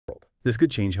This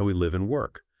could change how we live and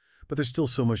work, but there's still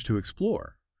so much to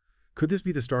explore. Could this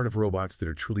be the start of robots that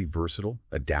are truly versatile,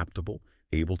 adaptable,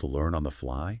 able to learn on the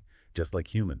fly, just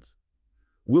like humans?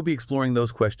 We'll be exploring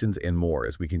those questions and more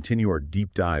as we continue our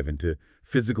deep dive into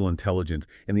physical intelligence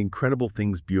and the incredible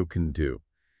things Bio can do.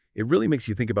 It really makes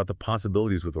you think about the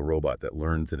possibilities with a robot that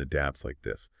learns and adapts like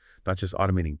this. Not just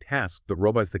automating tasks, but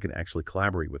robots that can actually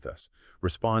collaborate with us,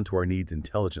 respond to our needs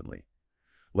intelligently.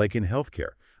 Like in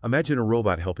healthcare, imagine a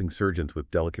robot helping surgeons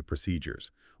with delicate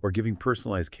procedures or giving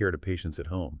personalized care to patients at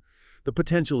home. The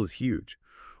potential is huge.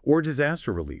 Or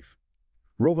disaster relief.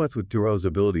 Robots with Duro's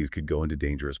abilities could go into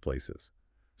dangerous places.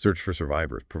 Search for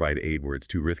survivors, provide aid where it's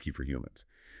too risky for humans.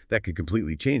 That could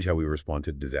completely change how we respond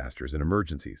to disasters and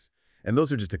emergencies. And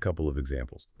those are just a couple of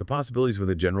examples. The possibilities with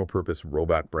a general-purpose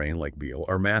robot brain like Beal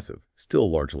are massive, still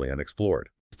largely unexplored.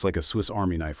 It's like a Swiss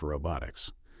Army knife for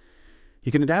robotics.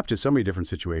 You can adapt to so many different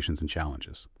situations and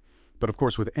challenges. But of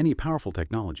course, with any powerful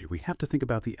technology, we have to think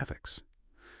about the ethics.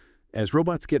 As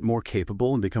robots get more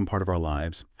capable and become part of our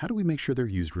lives, how do we make sure they're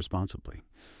used responsibly?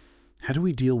 How do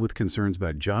we deal with concerns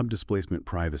about job displacement,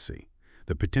 privacy,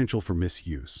 the potential for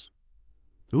misuse?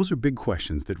 Those are big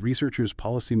questions that researchers,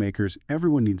 policymakers,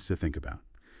 everyone needs to think about.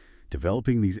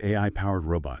 Developing these AI-powered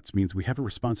robots means we have a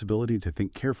responsibility to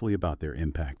think carefully about their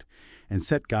impact and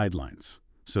set guidelines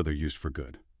so they're used for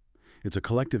good. It's a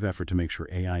collective effort to make sure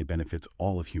AI benefits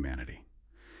all of humanity.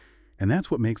 And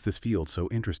that's what makes this field so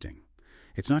interesting.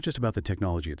 It's not just about the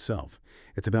technology itself.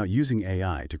 It's about using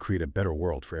AI to create a better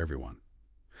world for everyone.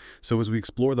 So as we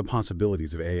explore the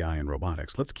possibilities of AI and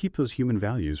robotics, let's keep those human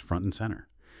values front and center.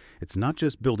 It's not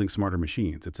just building smarter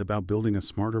machines. It's about building a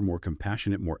smarter, more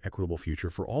compassionate, more equitable future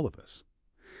for all of us.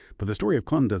 But the story of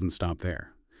Clun doesn't stop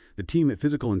there. The team at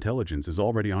Physical Intelligence is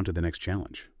already on to the next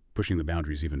challenge, pushing the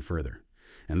boundaries even further.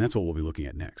 And that's what we'll be looking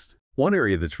at next. One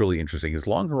area that's really interesting is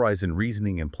long-horizon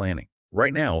reasoning and planning.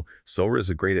 Right now, Sora is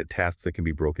great at tasks that can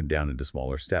be broken down into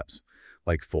smaller steps,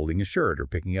 like folding a shirt or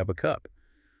picking up a cup.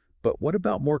 But what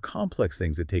about more complex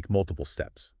things that take multiple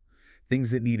steps?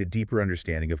 Things that need a deeper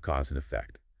understanding of cause and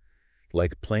effect,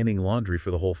 like planning laundry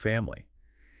for the whole family.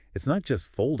 It's not just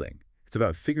folding. It's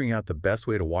about figuring out the best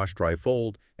way to wash, dry,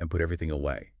 fold, and put everything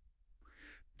away.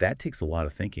 That takes a lot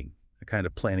of thinking, a kind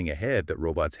of planning ahead that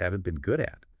robots haven't been good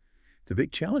at. It's a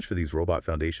big challenge for these robot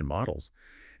foundation models,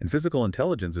 and Physical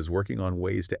Intelligence is working on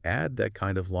ways to add that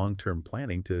kind of long-term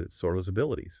planning to Sora's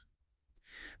abilities.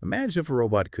 Imagine if a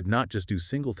robot could not just do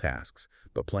single tasks,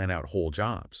 but plan out whole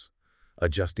jobs,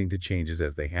 adjusting to changes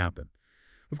as they happen.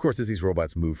 Of course, as these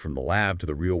robots move from the lab to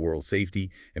the real-world,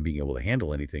 safety and being able to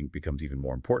handle anything becomes even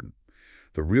more important.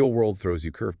 The real world throws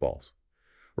you curveballs.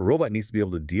 A robot needs to be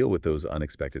able to deal with those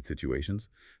unexpected situations,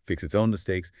 fix its own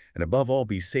mistakes, and above all,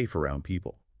 be safe around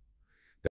people.